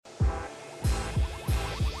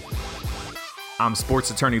I'm sports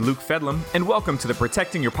attorney Luke Fedlam, and welcome to the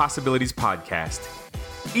Protecting Your Possibilities podcast.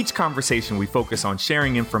 Each conversation, we focus on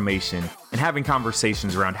sharing information and having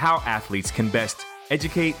conversations around how athletes can best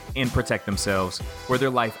educate and protect themselves for their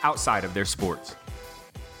life outside of their sports.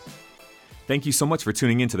 Thank you so much for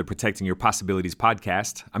tuning in to the Protecting Your Possibilities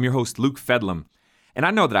podcast. I'm your host, Luke Fedlam, and I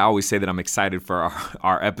know that I always say that I'm excited for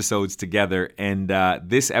our episodes together, and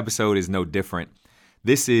this episode is no different.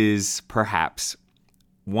 This is perhaps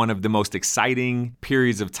one of the most exciting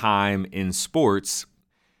periods of time in sports.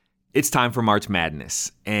 It's time for March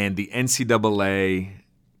Madness, and the NCAA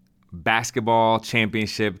basketball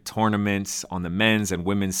championship tournaments on the men's and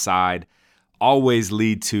women's side always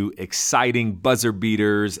lead to exciting buzzer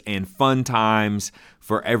beaters and fun times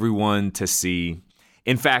for everyone to see.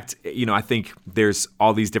 In fact, I think there's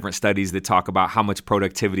all these different studies that talk about how much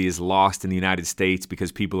productivity is lost in the United States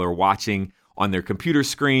because people are watching on their computer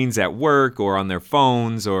screens at work or on their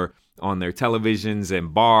phones or on their televisions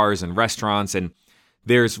and bars and restaurants. And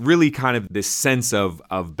there's really kind of this sense of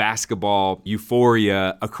basketball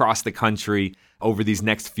euphoria across the country over these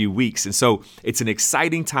next few weeks. And so it's an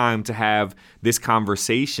exciting time to have this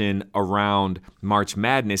conversation around March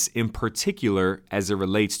Madness, in particular as it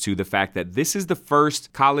relates to the fact that this is the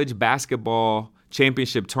first college basketball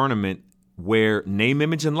championship tournament where name,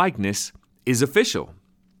 image, and likeness is official.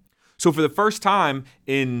 So for the first time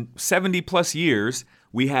in 70 plus years,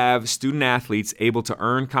 we have student athletes able to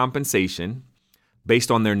earn compensation based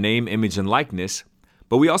on their name, image, and likeness.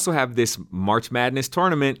 But we also have this March Madness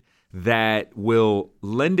tournament that will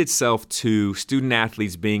lend itself to student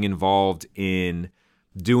athletes being involved in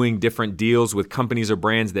doing different deals with companies or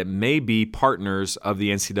brands that may be partners of the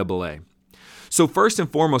NCAA. So first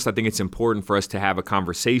and foremost, I think it's important for us to have a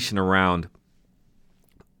conversation around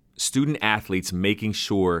student athletes making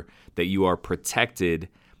sure that you are protected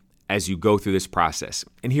as you go through this process.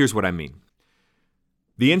 And here's what I mean.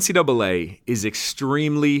 The NCAA is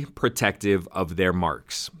extremely protective of their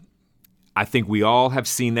marks. I think we all have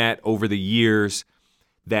seen that over the years,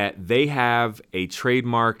 that they have a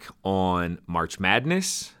trademark on March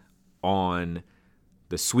Madness, on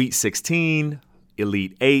the Sweet 16,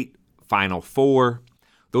 Elite 8, Final Four.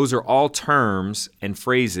 Those are all terms and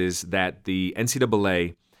phrases that the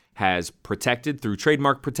NCAA has protected through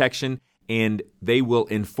trademark protection, and they will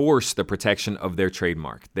enforce the protection of their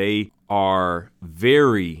trademark. They are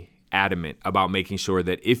very adamant about making sure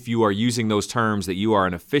that if you are using those terms, that you are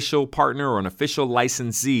an official partner or an official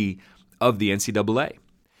licensee of the NCAA.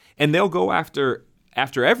 And they'll go after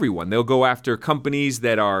everyone. They'll go after companies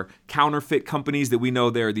that are counterfeit companies that we know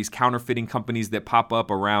there are these counterfeiting companies that pop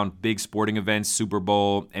up around big sporting events, Super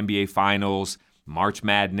Bowl, NBA Finals, March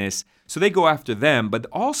Madness. So they go after them, but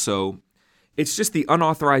also it's just the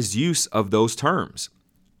unauthorized use of those terms.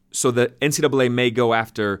 So the NCAA may go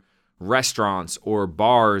after restaurants or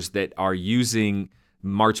bars that are using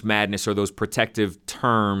March Madness or those protective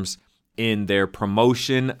terms in their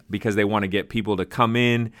promotion because they want to get people to come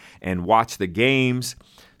in and watch the games.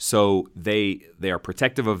 So they are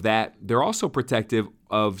protective of that. They're also protective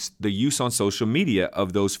of the use on social media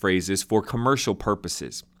of those phrases for commercial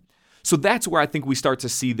purposes. So that's where I think we start to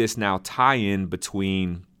see this now tie in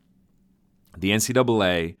between the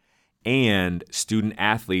NCAA and student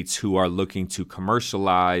athletes who are looking to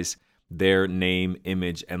commercialize their name,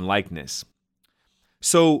 image, and likeness.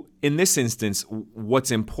 So in this instance, what's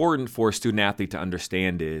important for a student athlete to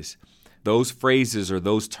understand is those phrases or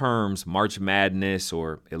those terms, March Madness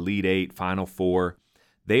or Elite 8, Final Four,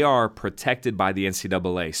 they are protected by the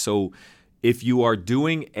NCAA. So if you are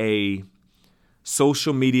doing a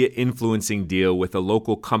social media influencing deal with a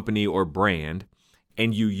local company or brand,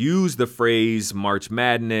 and you use the phrase March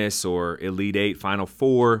Madness or Elite 8, Final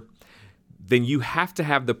Four, then you have to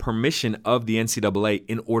have the permission of the NCAA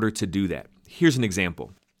in order to do that. Here's an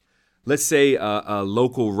example. Let's say a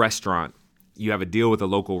local restaurant. You have a deal with a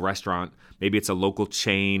local restaurant. Maybe it's a local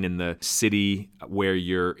chain in the city where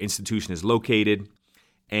your institution is located,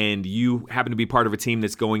 and you happen to be part of a team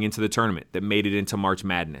that's going into the tournament that made it into March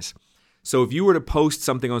Madness. So if you were to post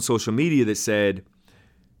something on social media that said,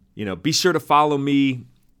 be sure to follow me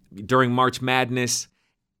during March Madness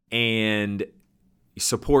and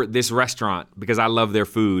support this restaurant because I love their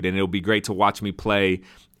food and it'll be great to watch me play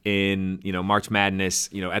in, March Madness,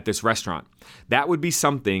 at this restaurant. That would be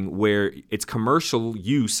something where it's commercial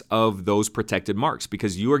use of those protected marks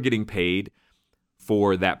because you are getting paid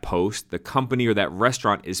for that post. The company or that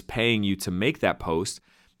restaurant is paying you to make that post,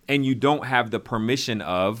 and you don't have the permission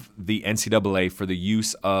of the NCAA for the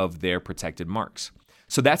use of their protected marks.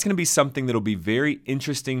 So that's going to be something that'll be very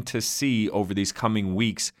interesting to see over these coming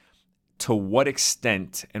weeks. To what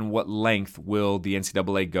extent and what length will the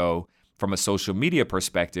NCAA go from a social media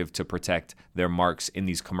perspective to protect their marks in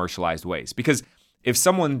these commercialized ways. Because if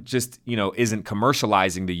someone just, isn't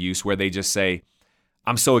commercializing the use where they just say,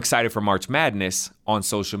 I'm so excited for March Madness on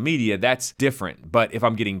social media, that's different. But if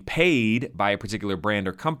I'm getting paid by a particular brand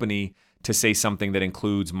or company to say something that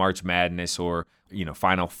includes March Madness or,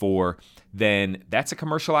 Final Four, then that's a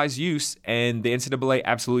commercialized use, and the NCAA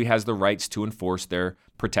absolutely has the rights to enforce their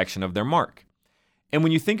protection of their mark. And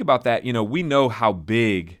when you think about that, we know how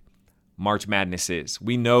big March Madness is.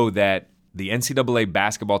 We know that the NCAA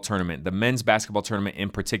basketball tournament, the men's basketball tournament in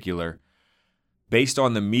particular, based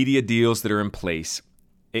on the media deals that are in place,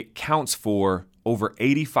 it counts for over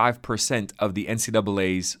 85% of the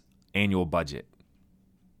NCAA's annual budget.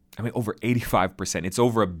 Over 85%. It's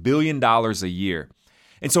over $1 billion a year.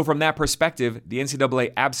 And so from that perspective, the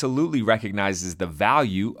NCAA absolutely recognizes the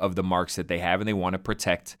value of the marks that they have, and they want to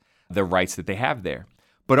protect the rights that they have there.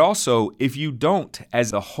 But also, if you don't,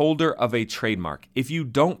 as the holder of a trademark, if you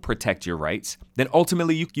don't protect your rights, then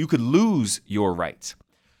ultimately you could lose your rights.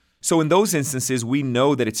 So in those instances, we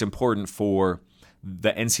know that it's important for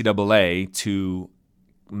the NCAA to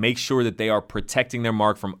make sure that they are protecting their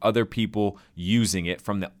mark from other people using it,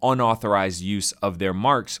 from the unauthorized use of their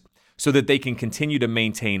marks, so that they can continue to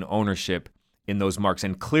maintain ownership in those marks.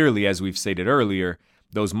 And clearly, as we've stated earlier,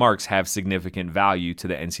 those marks have significant value to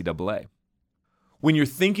the NCAA. When you're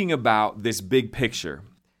thinking about this big picture,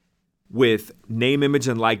 with name, image,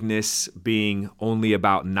 and likeness being only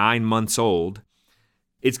about 9 months old,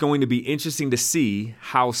 it's going to be interesting to see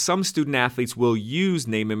how some student athletes will use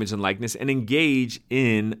name, image, and likeness and engage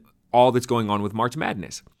in all that's going on with March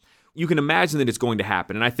Madness. You can imagine that it's going to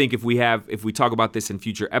happen. And I think if we talk about this in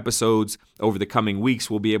future episodes over the coming weeks,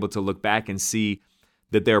 we'll be able to look back and see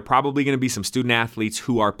that there are probably going to be some student athletes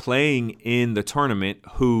who are playing in the tournament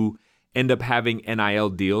who end up having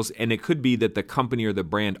NIL deals. And it could be that the company or the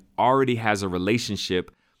brand already has a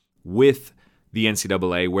relationship with the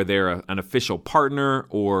NCAA, where they're an official partner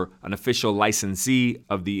or an official licensee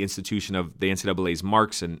of the institution of the NCAA's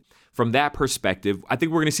marks. And from that perspective, I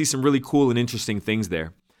think we're going to see some really cool and interesting things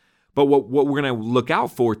there. But what we're going to look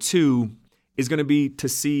out for, too, is going to be to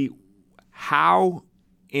see how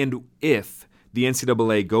and if the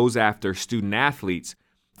NCAA goes after student athletes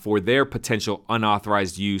for their potential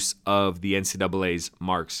unauthorized use of the NCAA's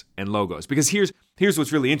marks and logos. Because here's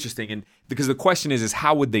what's really interesting, and because the question is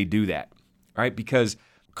how would they do that? Right? Because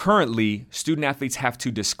currently, student athletes have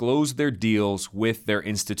to disclose their deals with their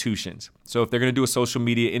institutions. So if they're going to do a social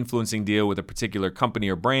media influencing deal with a particular company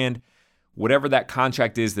or brand, whatever that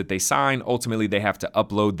contract is that they sign, ultimately they have to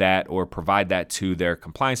upload that or provide that to their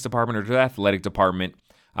compliance department or to the athletic department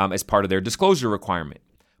as part of their disclosure requirement.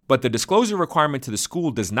 But the disclosure requirement to the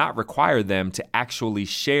school does not require them to actually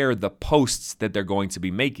share the posts that they're going to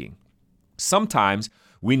be making. Sometimes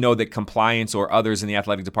we know that compliance or others in the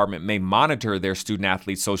athletic department may monitor their student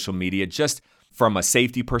athletes' social media just from a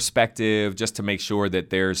safety perspective, just to make sure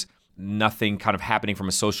that there's nothing kind of happening from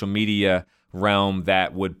a social media realm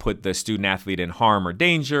that would put the student athlete in harm or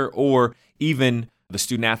danger, or even the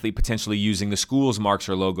student athlete potentially using the school's marks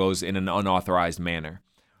or logos in an unauthorized manner.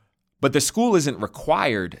 But the school isn't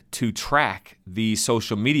required to track the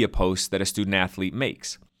social media posts that a student athlete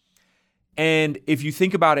makes. And if you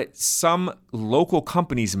think about it, some local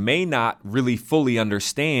companies may not really fully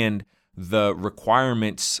understand the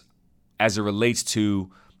requirements as it relates to,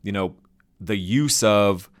 the use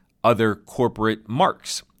of other corporate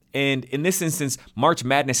marks. And in this instance, March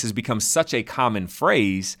Madness has become such a common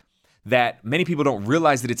phrase that many people don't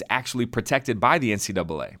realize that it's actually protected by the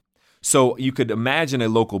NCAA. So you could imagine a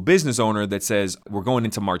local business owner that says, we're going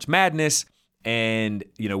into March Madness, and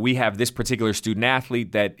we have this particular student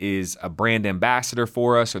athlete that is a brand ambassador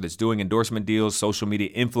for us, or that's doing endorsement deals, social media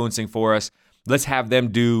influencing for us. Let's have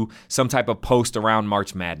them do some type of post around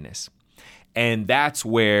March Madness. And that's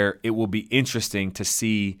where it will be interesting to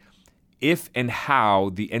see if and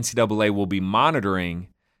how the NCAA will be monitoring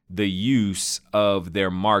the use of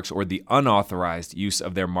their marks or the unauthorized use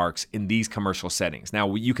of their marks in these commercial settings.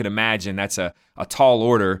 Now, you can imagine that's a tall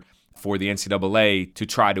order for the NCAA to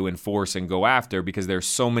try to enforce and go after, because there's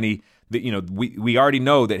so many that, we already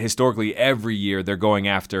know that historically every year they're going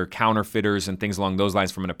after counterfeiters and things along those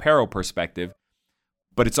lines from an apparel perspective.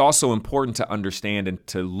 But it's also important to understand and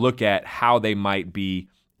to look at how they might be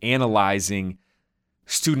analyzing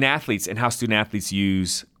student athletes and how student athletes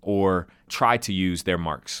use or try to use their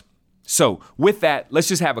marks. So with that, let's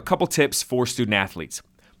just have a couple tips for student athletes.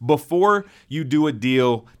 Before you do a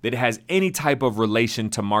deal that has any type of relation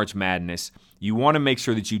to March Madness, you want to make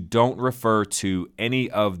sure that you don't refer to any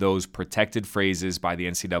of those protected phrases by the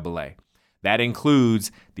NCAA. That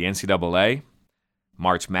includes the NCAA,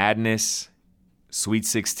 March Madness, Sweet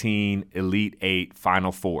 16, Elite 8,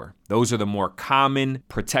 Final Four. Those are the more common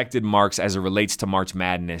protected marks as it relates to March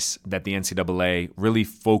Madness that the NCAA really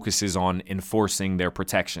focuses on enforcing their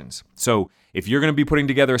protections. So if you're going to be putting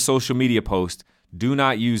together a social media post, do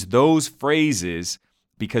not use those phrases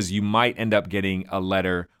because you might end up getting a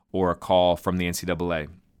letter or a call from the NCAA.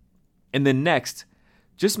 And then next,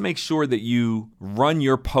 just make sure that you run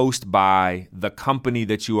your post by the company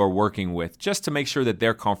that you are working with, just to make sure that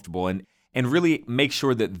they're comfortable and really make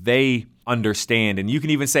sure that they understand. And you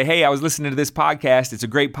can even say, hey, I was listening to this podcast. It's a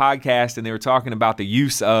great podcast. And they were talking about the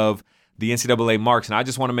use of the NCAA marks. And I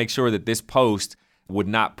just want to make sure that this post would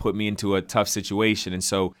not put me into a tough situation. And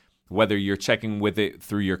so whether you're checking with it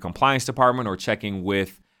through your compliance department or checking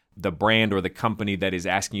with the brand or the company that is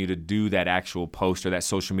asking you to do that actual post or that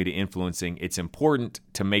social media influencing, it's important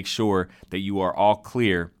to make sure that you are all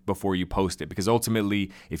clear before you post it. Because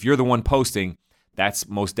ultimately, if you're the one posting, that's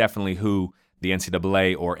most definitely who the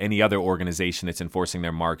NCAA or any other organization that's enforcing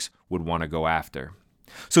their marks would want to go after.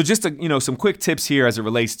 So just some quick tips here as it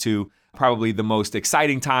relates to probably the most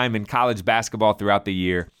exciting time in college basketball throughout the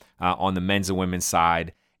year on the men's and women's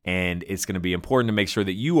side. And it's going to be important to make sure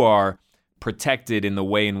that you are protected in the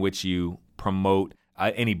way in which you promote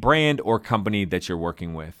any brand or company that you're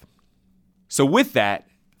working with. So with that,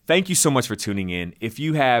 thank you so much for tuning in. If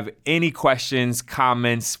you have any questions,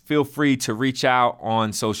 comments, feel free to reach out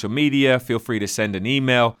on social media. Feel free to send an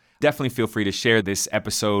email. Definitely feel free to share this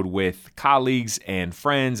episode with colleagues and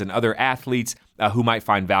friends and other athletes who might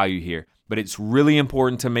find value here. But it's really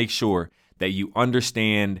important to make sure that you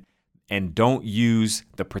understand and don't use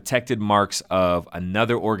the protected marks of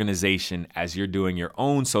another organization as you're doing your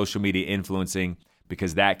own social media influencing,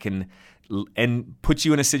 because that can put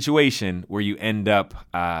you in a situation where you end up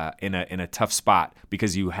in a tough spot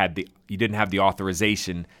because you didn't have the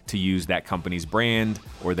authorization to use that company's brand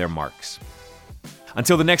or their marks.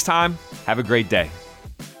 Until the next time, have a great day.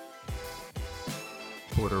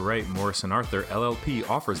 Porter Wright Morrison Arthur LLP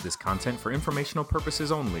offers this content for informational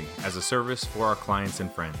purposes only as a service for our clients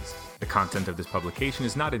and friends. The content of this publication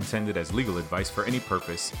is not intended as legal advice for any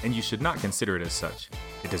purpose, and you should not consider it as such.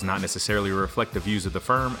 It does not necessarily reflect the views of the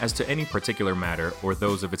firm as to any particular matter or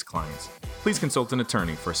those of its clients. Please consult an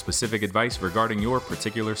attorney for specific advice regarding your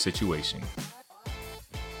particular situation.